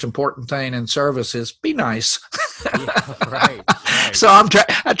said, the most important thing in service is be nice. Yeah, right. So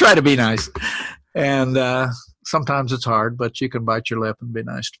I try to be nice. And sometimes it's hard, but you can bite your lip and be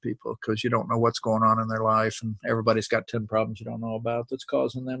nice to people, because you don't know what's going on in their life, and everybody's got 10 problems you don't know about that's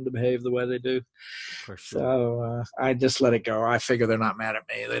causing them to behave the way they do. For sure. So I just let it go. I figure they're not mad at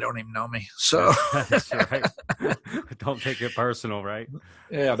me. They don't even know me. So that's right. Don't take it personal, right?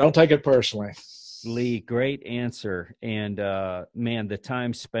 Yeah, don't take it personally. Lee, great answer. And man, the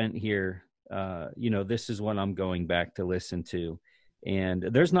time spent here, this is what I'm going back to listen to. And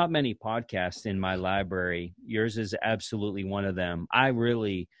there's not many podcasts in my library. Yours is absolutely one of them. I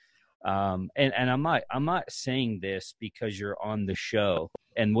really, and I'm not saying this because you're on the show,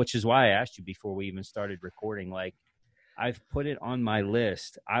 and which is why I asked you before we even started recording. Like, I've put it on my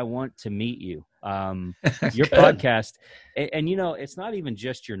list. I want to meet you. Your podcast, and it's not even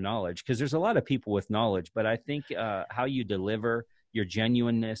just your knowledge, because there's a lot of people with knowledge, but I think how you deliver, your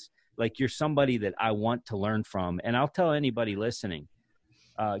genuineness. Like, you're somebody that I want to learn from. And I'll tell anybody listening,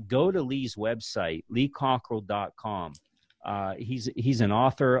 go to Lee's website, leecockerell.com. He's an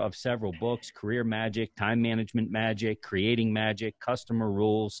author of several books: Career Magic, Time Management Magic, Creating Magic, Customer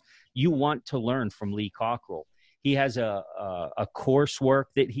Rules. You want to learn from Lee Cockerell. He has a coursework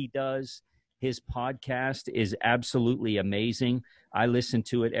that he does. His podcast is absolutely amazing. I listen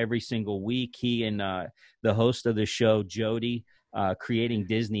to it every single week. He and the host of the show, Jody, Creating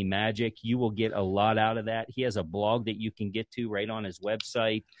Disney Magic. You will get a lot out of that. He has a blog that you can get to right on his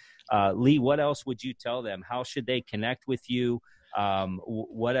website. Lee, what else would you tell them? How should they connect with you?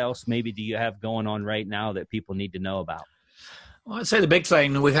 What else maybe do you have going on right now that people need to know about? Well, I'd say the big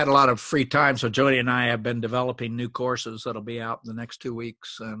thing, we've had a lot of free time, so Jody and I have been developing new courses that'll be out in the next 2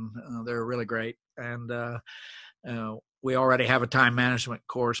 weeks, and they're really great. And we already have a time management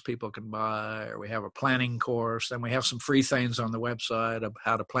course people can buy, or we have a planning course, and we have some free things on the website of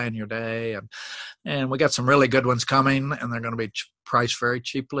how to plan your day. And we got some really good ones coming, and they're going to be priced very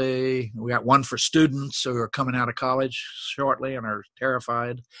cheaply. We got one for students who are coming out of college shortly and are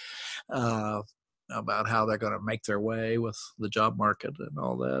terrified about how they're going to make their way with the job market and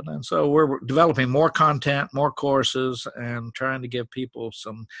all that. And so we're developing more content, more courses, and trying to give people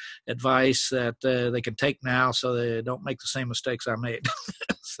some advice that they can take now so they don't make the same mistakes I made.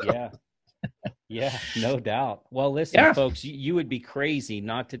 So. Yeah, no doubt. Well, listen, folks, you would be crazy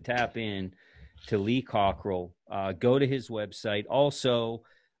not to tap in to Lee Cockerell. Go to his website. Also,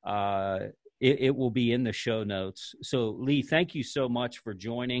 it will be in the show notes. So, Lee, thank you so much for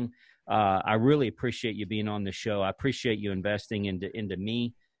joining. I really appreciate you being on the show. I appreciate you investing into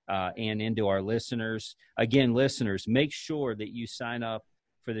me and into our listeners. Again, listeners, make sure that you sign up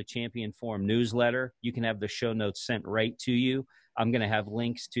for the Champion Forum newsletter. You can have the show notes sent right to you. I'm going to have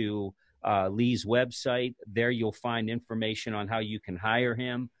links to Lee's website. There you'll find information on how you can hire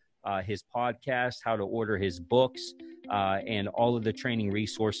him, his podcast, how to order his books, and all of the training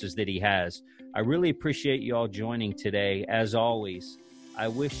resources that he has. I really appreciate you all joining today. As always, I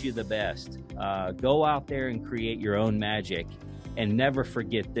wish you the best. Go out there and create your own magic. And never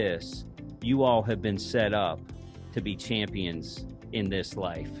forget this: you all have been set up to be champions in this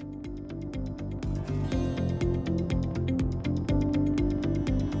life.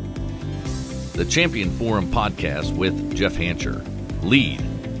 The Champion Forum podcast with Jeff Hancher. Lead,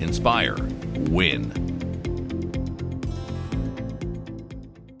 inspire, win.